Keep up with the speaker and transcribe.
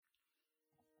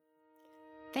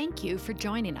Thank you for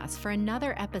joining us for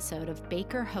another episode of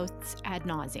Baker Hosts AD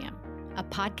Nauseam, a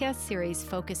podcast series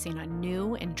focusing on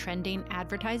new and trending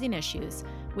advertising issues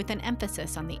with an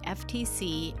emphasis on the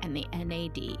FTC and the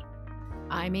NAD.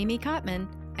 I'm Amy Kottman,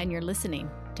 and you're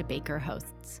listening to Baker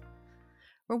Hosts.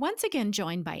 We're once again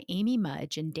joined by Amy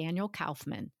Mudge and Daniel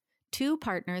Kaufman, two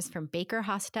partners from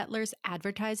BakerHostetler's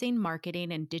advertising,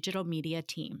 marketing, and digital media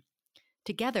team.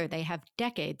 Together, they have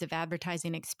decades of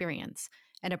advertising experience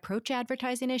and approach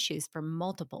advertising issues from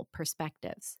multiple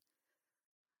perspectives.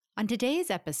 On today's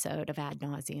episode of Ad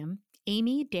Nauseam,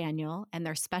 Amy, Daniel, and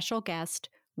their special guest,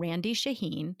 Randy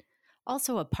Shaheen,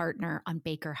 also a partner on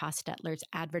BakerHostetler's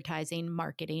advertising,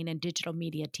 marketing, and digital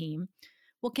media team,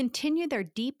 will continue their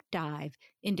deep dive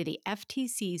into the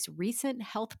FTC's recent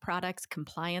health products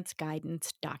compliance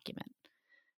guidance document.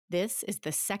 This is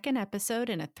the second episode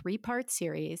in a three-part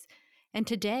series, and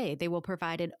today they will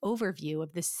provide an overview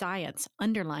of the science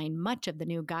underlying much of the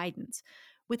new guidance,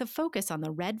 with a focus on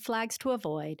the red flags to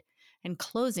avoid, and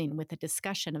closing with a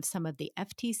discussion of some of the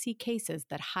FTC cases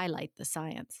that highlight the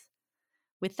science.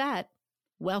 With that,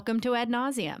 welcome to Ad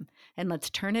Nauseam, and let's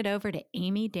turn it over to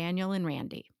Amy, Daniel, and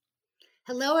Randy.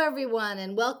 Hello, everyone,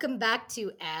 and welcome back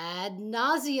to Ad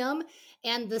Nauseam,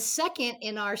 and the second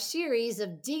in our series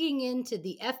of digging into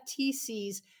the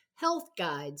FTC's health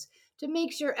guides to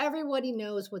make sure everybody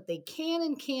knows what they can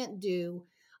and can't do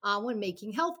when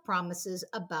making health promises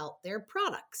about their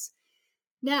products.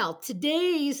 Now,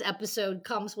 today's episode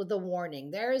comes with a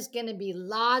warning. There is going to be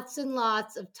lots and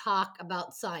lots of talk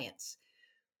about science.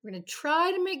 We're going to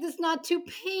try to make this not too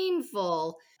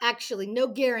painful. Actually, no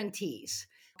guarantees,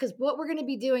 because what we're going to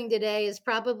be doing today is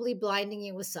probably blinding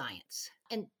you with science.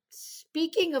 And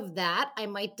speaking of that, I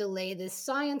might delay this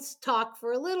science talk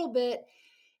for a little bit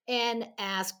and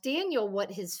ask Daniel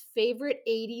what his favorite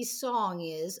 80s song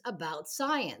is about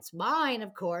science. Mine,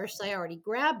 of course, I already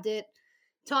grabbed it.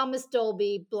 Thomas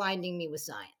Dolby, Blinding Me with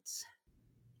Science.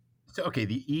 So, okay,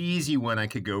 the easy one I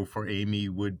could go for Amy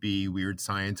would be Weird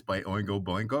Science by Oingo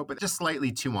Boingo, but just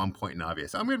slightly too on point and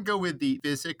obvious. I'm going to go with the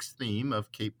physics theme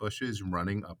of Kate Bush's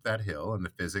running up that hill and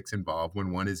the physics involved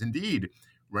when one is indeed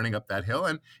running up that hill.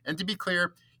 And to be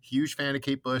clear, huge fan of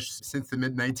Kate Bush since the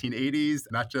mid-1980s,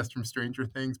 not just from Stranger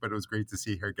Things, but it was great to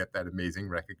see her get that amazing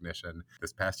recognition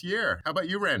this past year. How about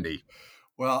you, Randy?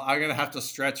 Well, I'm going to have to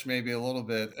stretch maybe a little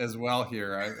bit as well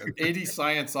here. 80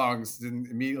 science songs didn't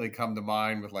immediately come to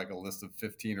mind with like a list of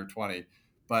 15 or 20,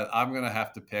 but I'm going to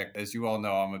have to pick, as you all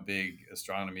know, I'm a big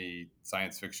astronomy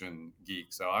science fiction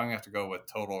geek. So I'm going to have to go with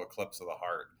Total Eclipse of the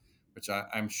Heart, which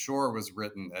I'm sure was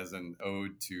written as an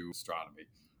ode to astronomy.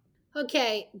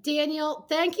 Okay, Daniel,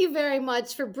 thank you very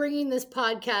much for bringing this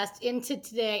podcast into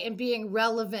today and being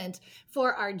relevant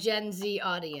for our Gen Z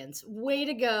audience. Way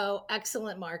to go.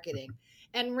 Excellent marketing.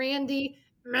 And Randy,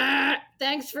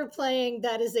 thanks for playing.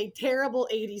 That is a terrible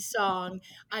 80s song.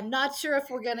 I'm not sure if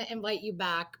we're going to invite you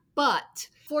back, but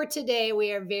for today,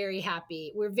 we are very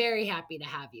happy. We're very happy to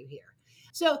have you here.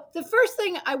 So the first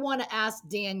thing I want to ask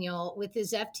Daniel with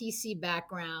his FTC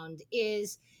background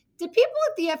is, do people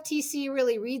at the FTC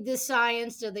really read this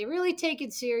science? Do they really take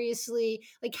it seriously?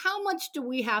 Like, how much do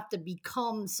we have to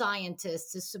become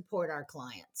scientists to support our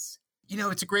clients? You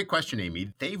know, it's a great question,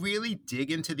 Amy. They really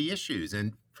dig into the issues.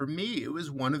 And for me, it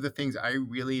was one of the things I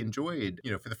really enjoyed.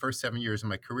 You know, for the first 7 years of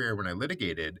my career when I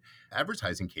litigated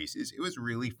advertising cases, it was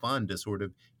really fun to sort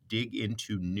of dig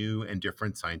into new and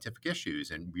different scientific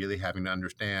issues and really having to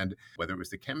understand whether it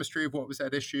was the chemistry of what was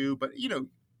at issue, but, you know,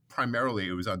 primarily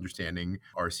it was understanding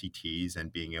RCTs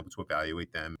and being able to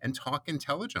evaluate them and talk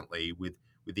intelligently with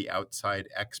the outside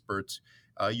experts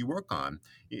you work on.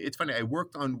 It's funny, I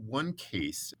worked on one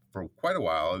case for quite a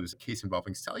while. It was a case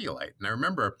involving cellulite. And I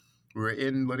remember we were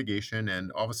in litigation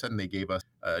and all of a sudden they gave us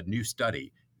a new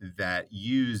study that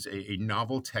used a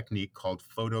novel technique called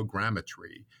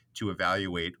photogrammetry to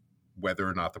evaluate whether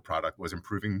or not the product was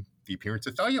improving the appearance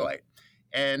of cellulite.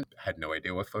 And had no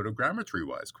idea what photogrammetry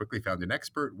was. Quickly found an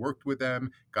expert, worked with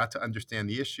them, got to understand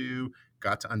the issue,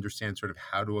 got to understand sort of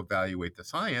how to evaluate the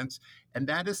science. And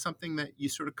that is something that you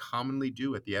sort of commonly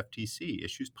do at the FTC.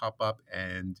 Issues pop up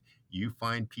and you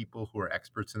find people who are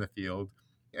experts in the field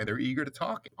and they're eager to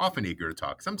talk, often eager to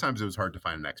talk. Sometimes it was hard to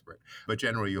find an expert, but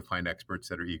generally you'll find experts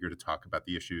that are eager to talk about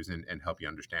the issues and help you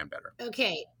understand better.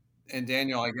 Okay. And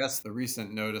Daniel, I guess the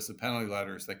recent notice of penalty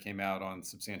letters that came out on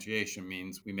substantiation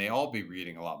means we may all be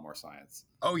reading a lot more science.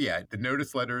 Oh, yeah. The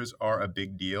notice letters are a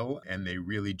big deal, and they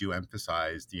really do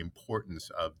emphasize the importance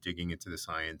of digging into the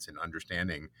science and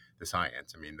understanding the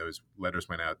science. I mean, those letters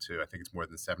went out to, I think it's more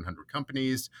than 700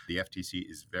 companies. The FTC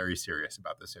is very serious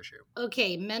about this issue.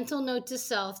 Okay, mental note to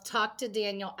self, talk to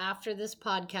Daniel after this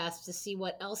podcast to see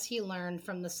what else he learned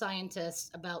from the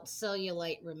scientists about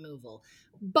cellulite removal.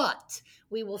 But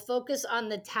we will focus on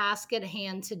the task at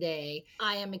hand today.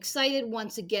 I am excited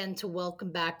once again to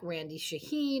welcome back Randy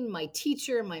Shaheen, my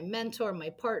teacher, my mentor, my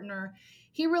partner.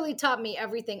 He really taught me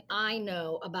everything I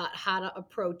know about how to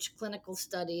approach clinical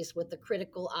studies with a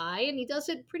critical eye, and he does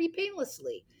it pretty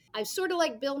painlessly. I'm sort of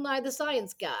like Bill Nye the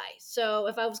Science Guy. So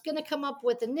if I was going to come up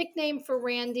with a nickname for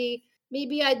Randy,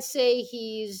 maybe I'd say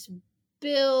he's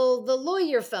Bill the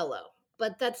Lawyer Fellow,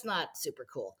 but that's not super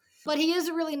cool. But he is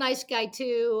a really nice guy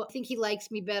too. I think he likes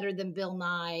me better than Bill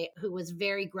Nye, who was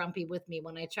very grumpy with me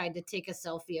when I tried to take a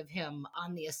selfie of him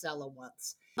on the Acela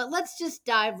once. But let's just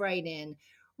dive right in.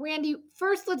 Randy,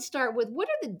 first let's start with what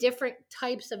are the different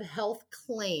types of health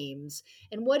claims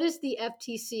and what does the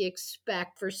FTC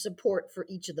expect for support for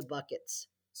each of the buckets?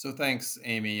 So thanks,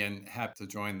 Amy, and happy to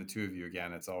join the two of you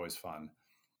again. It's always fun.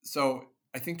 So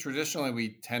I think traditionally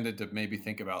we tended to maybe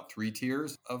think about three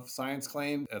tiers of science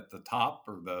claim, at the top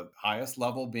or the highest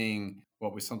level being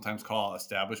what we sometimes call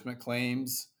establishment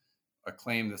claims, a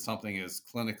claim that something is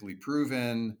clinically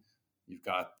proven. You've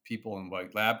got people in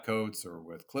white lab coats or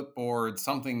with clipboards,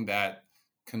 something that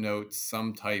connotes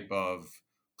some type of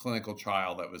clinical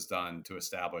trial that was done to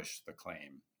establish the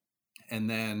claim. And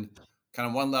then kind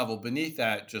of one level beneath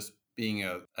that, just being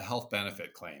a health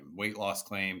benefit claim, weight loss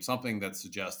claim, something that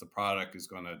suggests the product is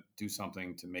going to do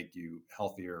something to make you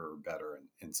healthier or better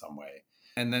in some way.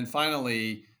 And then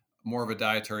finally, more of a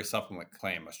dietary supplement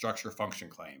claim, a structure function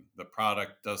claim. The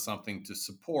product does something to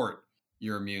support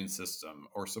your immune system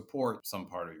or support some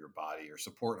part of your body or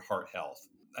support heart health.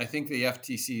 I think the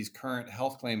FTC's current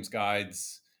health claims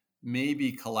guides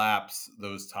maybe collapse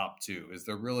those top two. Is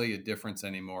there really a difference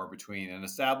anymore between an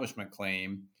establishment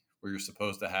claim where you're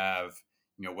supposed to have,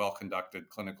 well-conducted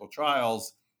clinical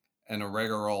trials and a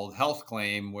regular old health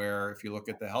claim where if you look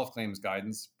at the health claims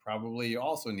guidance, probably you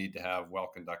also need to have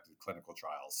well-conducted clinical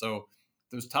trials. So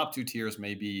those top two tiers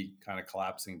may be kind of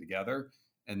collapsing together.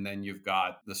 And then you've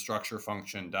got the structure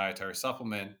function dietary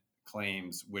supplement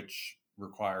claims, which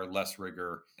require less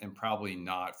rigor and probably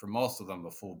not, for most of them,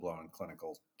 a full-blown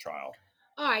clinical trial.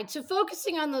 All right, so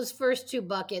focusing on those first two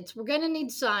buckets, we're going to need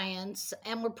science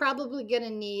and we're probably going to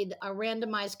need a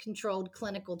randomized controlled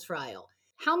clinical trial.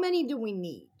 How many do we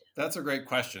need? That's a great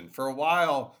question. For a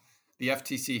while, the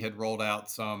FTC had rolled out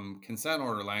some consent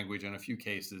order language in a few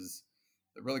cases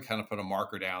that really kind of put a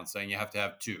marker down saying you have to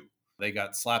have two. They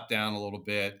got slapped down a little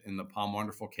bit in the Palm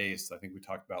Wonderful case I think we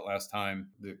talked about last time.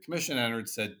 The commission entered,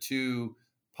 said two.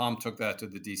 Palm took that to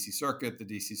the DC Circuit. The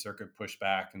DC Circuit pushed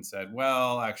back and said,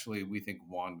 well, actually, we think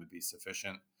one would be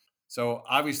sufficient. So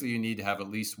obviously, you need to have at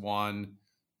least one.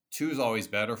 Two is always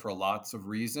better for lots of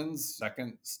reasons.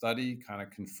 Second study kind of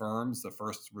confirms the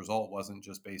first result wasn't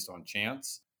just based on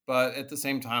chance. But at the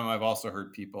same time, I've also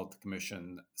heard people at the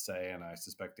commission say, and I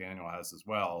suspect Daniel has as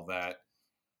well, that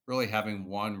really having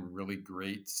one really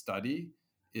great study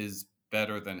is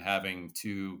better than having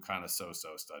two kind of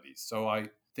so-so studies. So I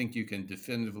think you can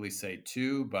definitively say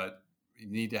two, but you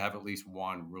need to have at least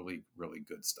one really, really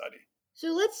good study. So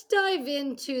let's dive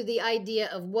into the idea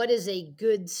of what is a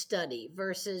good study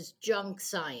versus junk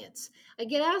science. I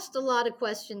get asked a lot of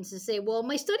questions to say, well,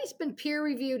 my study's been peer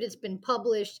reviewed, it's been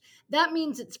published. That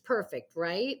means it's perfect,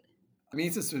 right? It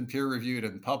means it's been peer reviewed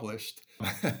and published.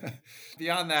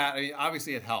 Beyond that,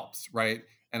 obviously it helps, right?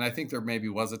 And I think there maybe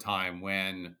was a time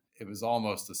when it was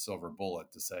almost a silver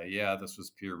bullet to say, yeah, this was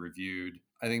peer reviewed.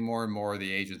 I think more and more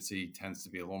the agency tends to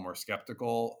be a little more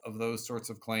skeptical of those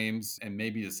sorts of claims. And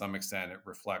maybe to some extent, it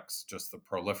reflects just the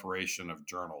proliferation of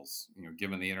journals.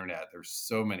 Given the internet, there's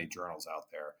so many journals out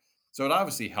there. So it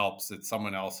obviously helps that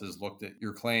someone else has looked at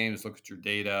your claims, looked at your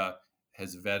data,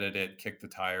 has vetted it, kicked the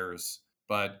tires.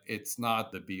 But it's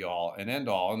not the be all and end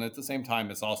all. And at the same time,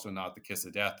 it's also not the kiss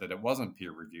of death that it wasn't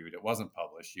peer reviewed, it wasn't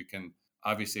published. You can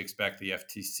obviously expect the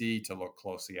FTC to look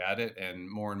closely at it. And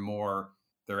more,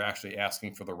 they're actually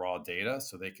asking for the raw data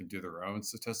so they can do their own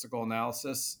statistical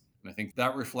analysis. And I think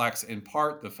that reflects in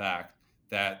part the fact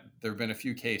that there have been a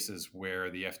few cases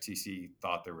where the FTC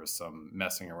thought there was some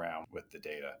messing around with the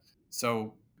data.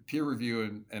 So peer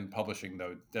review and publishing,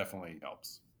 though, definitely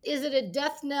helps. Is it a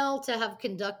death knell to have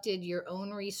conducted your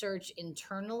own research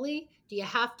internally? Do you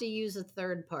have to use a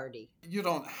third party? You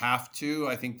don't have to.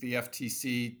 I think the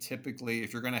FTC typically,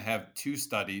 if you're going to have two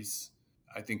studies,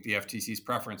 I think the FTC's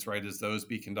preference, right, is those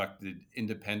be conducted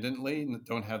independently and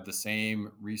don't have the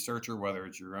same researcher, whether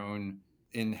it's your own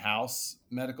in-house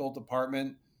medical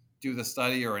department do the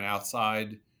study or an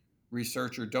outside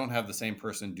researcher. Don't have the same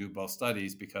person do both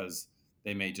studies because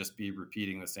they may just be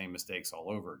repeating the same mistakes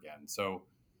all over again. So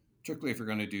particularly if you're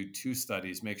going to do two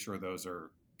studies, make sure those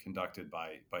are conducted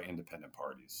by independent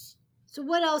parties. So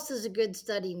what else does a good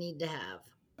study need to have?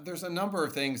 There's a number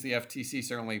of things the FTC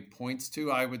certainly points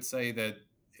to. I would say that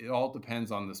it all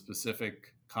depends on the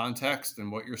specific context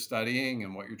and what you're studying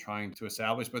and what you're trying to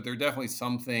establish. But there are definitely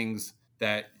some things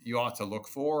that you ought to look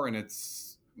for, and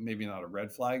it's maybe not a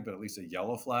red flag, but at least a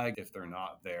yellow flag if they're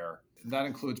not there. And that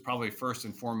includes probably first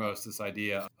and foremost this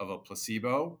idea of a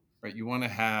placebo, right? You want to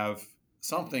have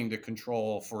something to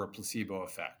control for a placebo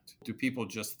effect. Do people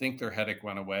just think their headache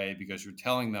went away because you're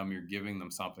telling them you're giving them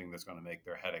something that's going to make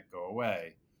their headache go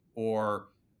away? Or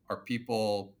are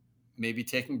people maybe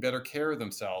taking better care of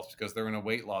themselves because they're in a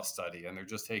weight loss study and they're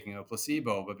just taking a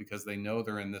placebo, but because they know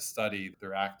they're in this study,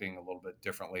 they're acting a little bit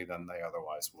differently than they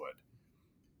otherwise would.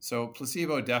 So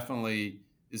placebo definitely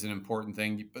is an important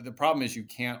thing. But the problem is you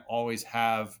can't always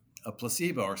have a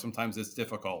placebo, or sometimes it's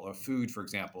difficult. A food, for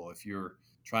example, if you're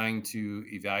trying to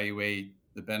evaluate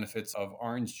the benefits of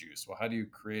orange juice. Well, how do you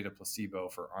create a placebo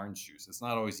for orange juice? It's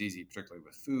not always easy, particularly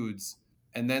with foods.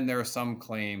 And then there are some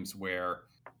claims where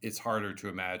it's harder to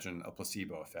imagine a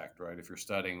placebo effect, right? If you're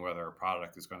studying whether a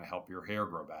product is going to help your hair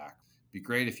grow back, it'd be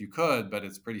great if you could, but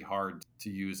it's pretty hard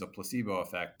to use a placebo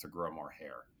effect to grow more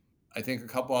hair. I think a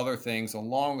couple other things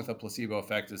along with a placebo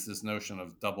effect is this notion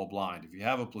of double blind. If you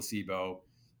have a placebo,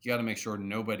 you got to make sure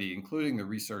nobody, including the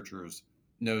researchers,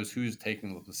 knows who's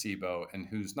taking the placebo and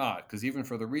who's not. Because even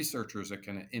for the researchers, it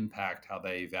can impact how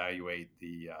they evaluate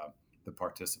the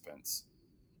participants.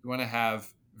 You want to have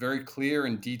very clear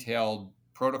and detailed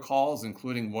protocols,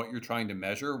 including what you're trying to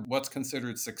measure, what's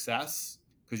considered success,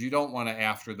 because you don't want to,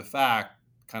 after the fact,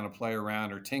 kind of play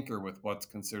around or tinker with what's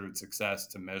considered success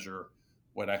to measure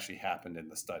what actually happened in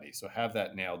the study. So have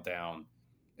that nailed down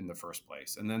in the first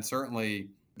place. And then certainly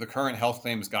the current health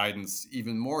claims guidance,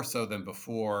 even more so than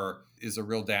before, is a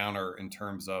real downer in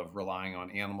terms of relying on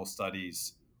animal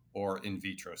studies or in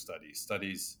vitro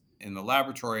studies in the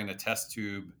laboratory in a test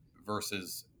tube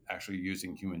versus actually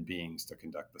using human beings to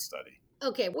conduct the study.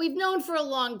 Okay, we've known for a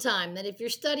long time that if you're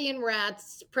studying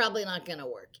rats, it's probably not going to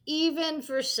work, even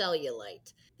for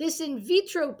cellulite. This in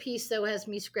vitro piece, though, has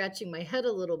me scratching my head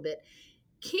a little bit.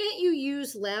 Can't you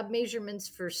use lab measurements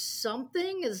for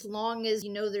something as long as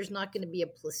you know there's not going to be a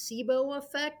placebo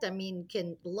effect? I mean,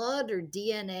 can blood or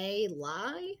DNA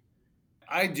lie?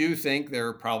 I do think there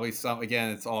are probably some,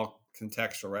 again, it's all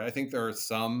contextual, right? I think there are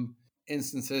some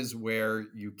instances where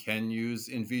you can use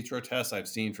in vitro tests. I've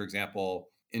seen, for example,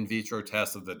 in vitro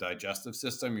tests of the digestive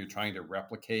system. You're trying to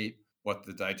replicate what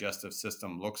the digestive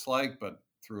system looks like, but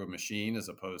through a machine as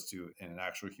opposed to in an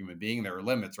actual human being. There are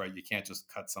limits, right? You can't just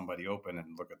cut somebody open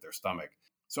and look at their stomach.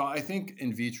 So I think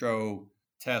in vitro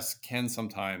tests can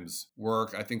sometimes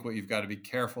work. I think what you've got to be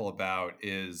careful about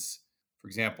is, for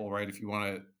example, right, if you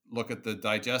want to look at the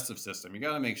digestive system, you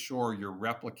got to make sure you're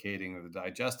replicating the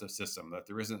digestive system, that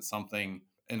there isn't something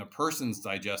in a person's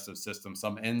digestive system,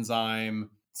 some enzyme,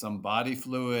 some body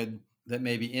fluid that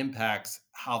maybe impacts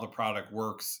how the product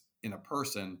works in a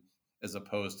person as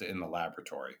opposed to in the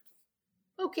laboratory.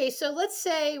 Okay, so let's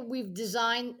say we've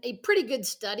designed a pretty good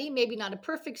study, maybe not a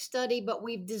perfect study, but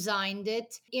we've designed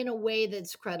it in a way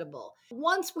that's credible.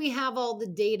 Once we have all the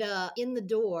data in the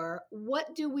door,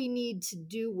 what do we need to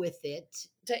do with it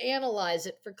to analyze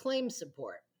it for claim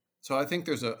support? So I think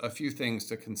there's a few things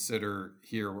to consider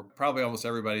here. Probably almost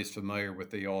everybody's familiar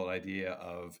with the old idea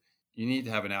of you need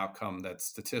to have an outcome that's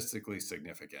statistically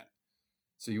significant.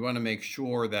 So you want to make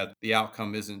sure that the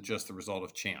outcome isn't just the result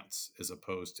of chance, as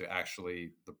opposed to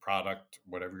actually the product,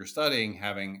 whatever you're studying,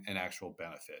 having an actual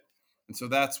benefit. And so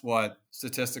that's what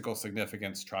statistical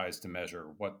significance tries to measure,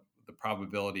 what the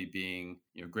probability being,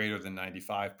 greater than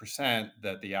 95%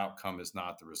 that the outcome is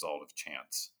not the result of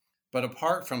chance. But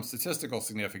apart from statistical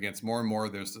significance, more and more,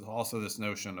 there's also this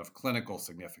notion of clinical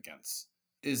significance.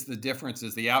 Is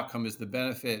the outcome, is the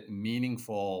benefit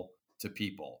meaningful to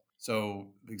people? So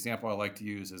the example I like to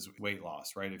use is weight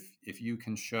loss, right? If you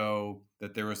can show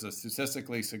that there is a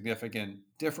statistically significant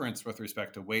difference with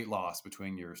respect to weight loss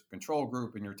between your control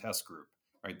group and your test group,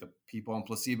 right? The people on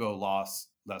placebo lost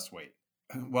less weight.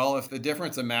 Well, if the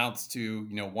difference amounts to,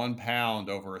 1 pound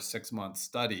over a 6-month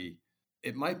study,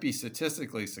 it might be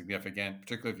statistically significant,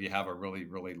 particularly if you have a really,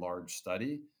 really large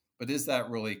study, but is that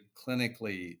really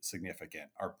clinically significant?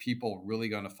 Are people really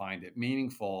going to find it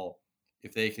meaningful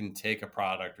if they can take a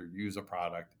product or use a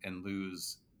product and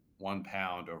lose 1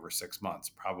 pound over 6 months?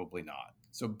 Probably not.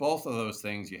 So both of those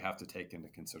things you have to take into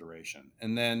consideration.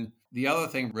 And then the other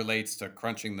thing relates to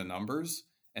crunching the numbers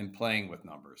and playing with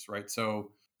numbers, right?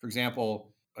 So for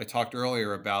example, I talked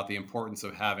earlier about the importance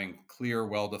of having clear,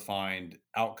 well-defined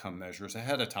outcome measures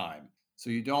ahead of time. So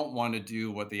you don't want to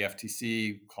do what the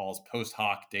FTC calls post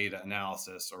hoc data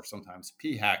analysis, or sometimes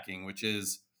p-hacking, which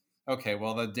is, okay,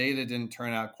 well, the data didn't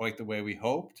turn out quite the way we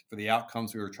hoped for the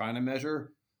outcomes we were trying to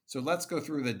measure. So let's go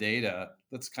through the data.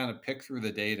 Let's kind of pick through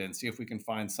the data and see if we can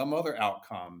find some other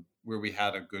outcome where we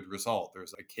had a good result.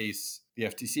 There's a case the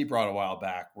FTC brought a while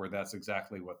back where that's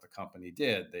exactly what the company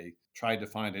did. They tried to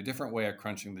find a different way of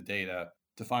crunching the data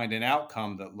to find an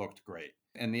outcome that looked great.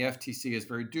 And the FTC is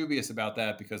very dubious about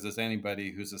that because, as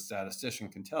anybody who's a statistician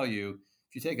can tell you,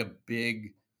 if you take a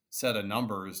big set of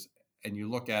numbers and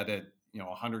you look at it,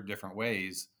 100 different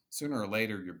ways, sooner or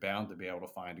later, you're bound to be able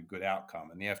to find a good outcome.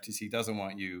 And the FTC doesn't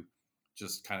want you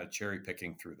just kind of cherry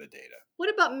picking through the data.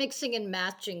 What about mixing and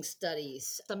matching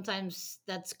studies? Sometimes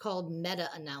that's called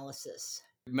meta-analysis.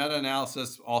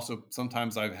 Meta-analysis also,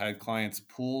 sometimes I've had clients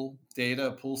pool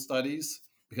data, pool studies,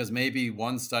 because maybe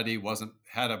one study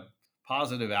had a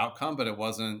positive outcome, but it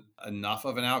wasn't enough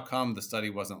of an outcome. The study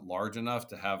wasn't large enough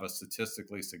to have a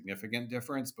statistically significant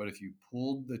difference. But if you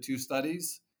pooled the two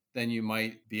studies, then you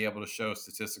might be able to show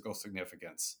statistical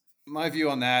significance. My view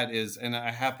on that is, and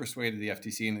I have persuaded the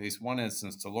FTC in at least one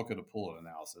instance to look at a pooled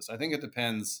analysis. I think it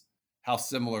depends how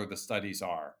similar the studies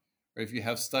are. If you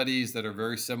have studies that are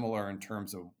very similar in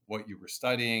terms of what you were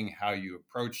studying, how you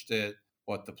approached it,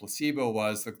 what the placebo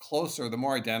was, the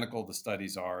more identical the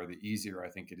studies are, the easier I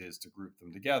think it is to group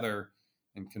them together.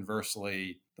 And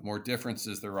conversely, the more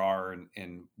differences there are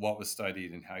in what was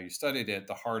studied and how you studied it,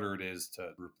 the harder it is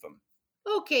to group them.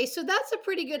 Okay, so that's a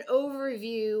pretty good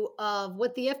overview of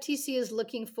what the FTC is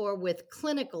looking for with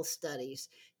clinical studies.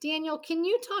 Daniel, can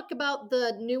you talk about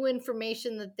the new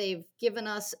information that they've given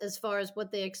us as far as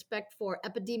what they expect for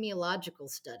epidemiological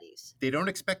studies? They don't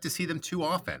expect to see them too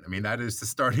often. I mean, that is the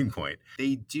starting point.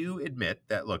 They do admit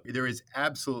that, look, there is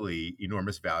absolutely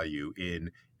enormous value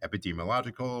in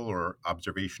epidemiological or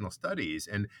observational studies,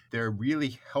 and they're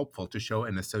really helpful to show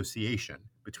an association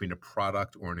between a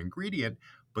product or an ingredient,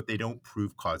 but they don't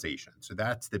prove causation. So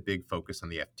that's the big focus on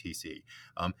the FTC.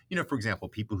 For example,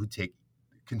 people who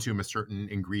consume a certain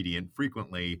ingredient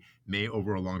frequently may,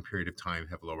 over a long period of time,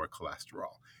 have lower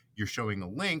cholesterol. You're showing a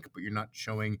link, but you're not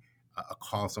showing a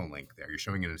causal link there. You're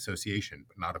showing an association,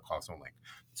 but not a causal link.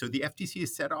 So the FTC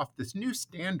has set off this new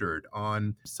standard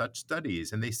on such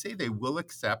studies, and they say they will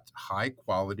accept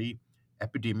high-quality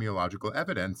epidemiological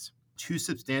evidence to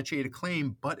substantiate a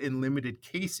claim, but in limited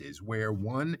cases where,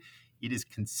 one, it is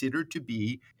considered to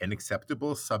be an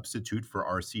acceptable substitute for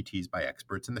RCTs by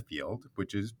experts in the field,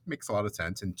 which makes a lot of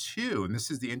sense. And two, and this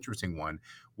is the interesting one,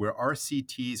 where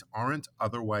RCTs aren't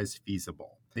otherwise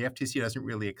feasible. The FTC doesn't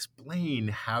really explain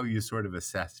how you sort of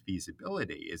assess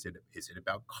feasibility. Is it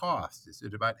about cost? Is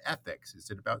it about ethics?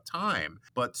 Is it about time?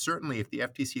 But certainly if the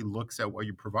FTC looks at what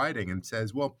you're providing and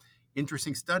says, well,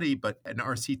 interesting study, but an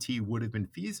RCT would have been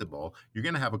feasible, you're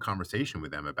going to have a conversation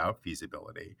with them about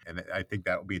feasibility. And I think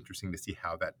that will be interesting to see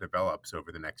how that develops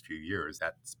over the next few years,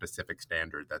 that specific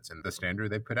standard that's in the standard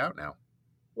they put out now.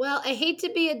 Well, I hate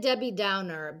to be a Debbie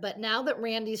Downer, but now that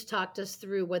Randy's talked us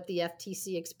through what the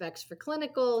FTC expects for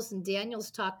clinicals and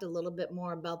Daniel's talked a little bit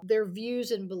more about their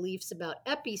views and beliefs about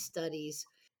epi studies,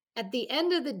 at the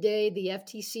end of the day, the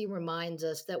FTC reminds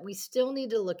us that we still need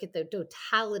to look at the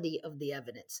totality of the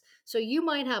evidence. So you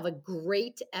might have a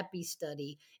great epi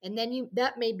study, and then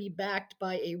that may be backed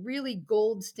by a really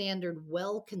gold standard,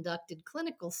 well-conducted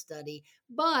clinical study.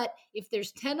 But if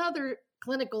there's 10 other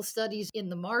clinical studies in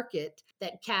the market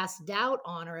that cast doubt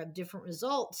on or have different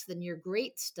results than your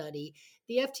great study,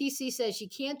 the FTC says you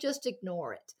can't just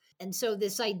ignore it. And so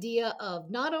this idea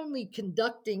of not only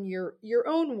conducting your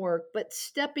own work, but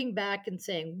stepping back and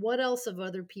saying, what else have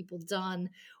other people done?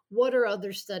 What are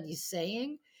other studies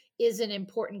saying? Is an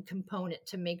important component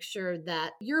to make sure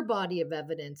that your body of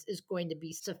evidence is going to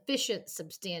be sufficient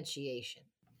substantiation.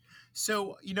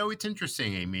 So, it's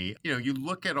interesting, Amy. You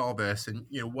look at all this and,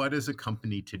 what is a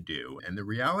company to do? And the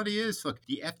reality is, look,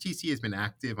 the FTC has been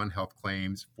active on health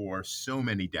claims for so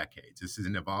many decades. This is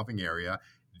an evolving area.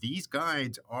 These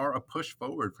guides are a push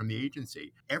forward from the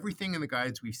agency. Everything in the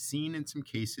guides we've seen in some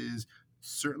cases,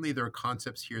 certainly there are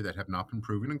concepts here that have not been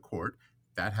proven in court.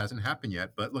 That hasn't happened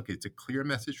yet, but look, it's a clear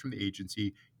message from the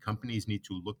agency. Companies need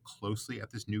to look closely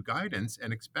at this new guidance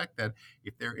and expect that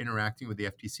if they're interacting with the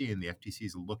FTC and the FTC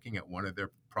is looking at one of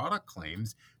their product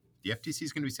claims, the FTC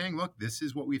is going to be saying, look, this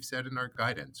is what we've said in our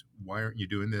guidance. Why aren't you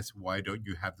doing this? Why don't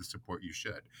you have the support you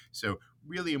should? So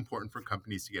really important for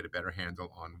companies to get a better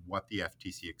handle on what the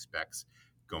FTC expects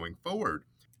going forward.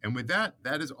 And with that,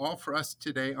 that is all for us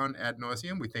today on Ad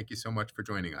Nauseam. We thank you so much for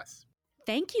joining us.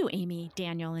 Thank you, Amy,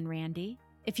 Daniel, and Randy.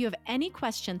 If you have any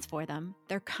questions for them,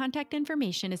 their contact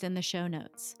information is in the show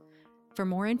notes. For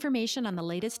more information on the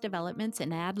latest developments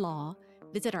in ad law,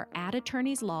 visit our Ad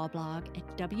Attorneys Law blog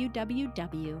at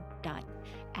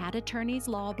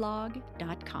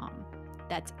www.adattorneyslawblog.com.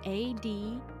 That's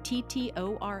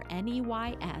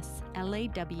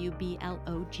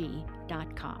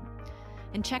ADTORNEYSLAWBLOG.com.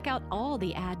 And check out all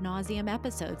the Ad Nauseam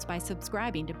episodes by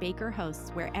subscribing to Baker Hosts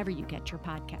wherever you get your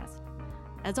podcast.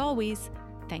 As always,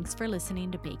 thanks for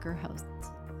listening to Baker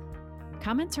Hosts.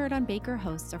 Comments heard on Baker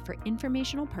Hosts are for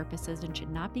informational purposes and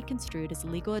should not be construed as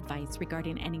legal advice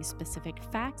regarding any specific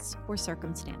facts or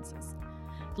circumstances.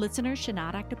 Listeners should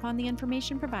not act upon the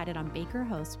information provided on Baker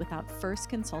Hosts without first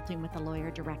consulting with a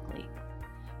lawyer directly.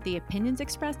 The opinions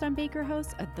expressed on Baker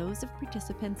Hosts are those of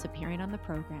participants appearing on the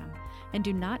program and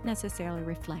do not necessarily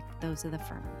reflect those of the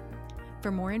firm.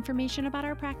 For more information about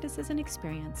our practices and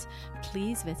experience,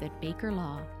 please visit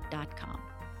bakerlaw.com.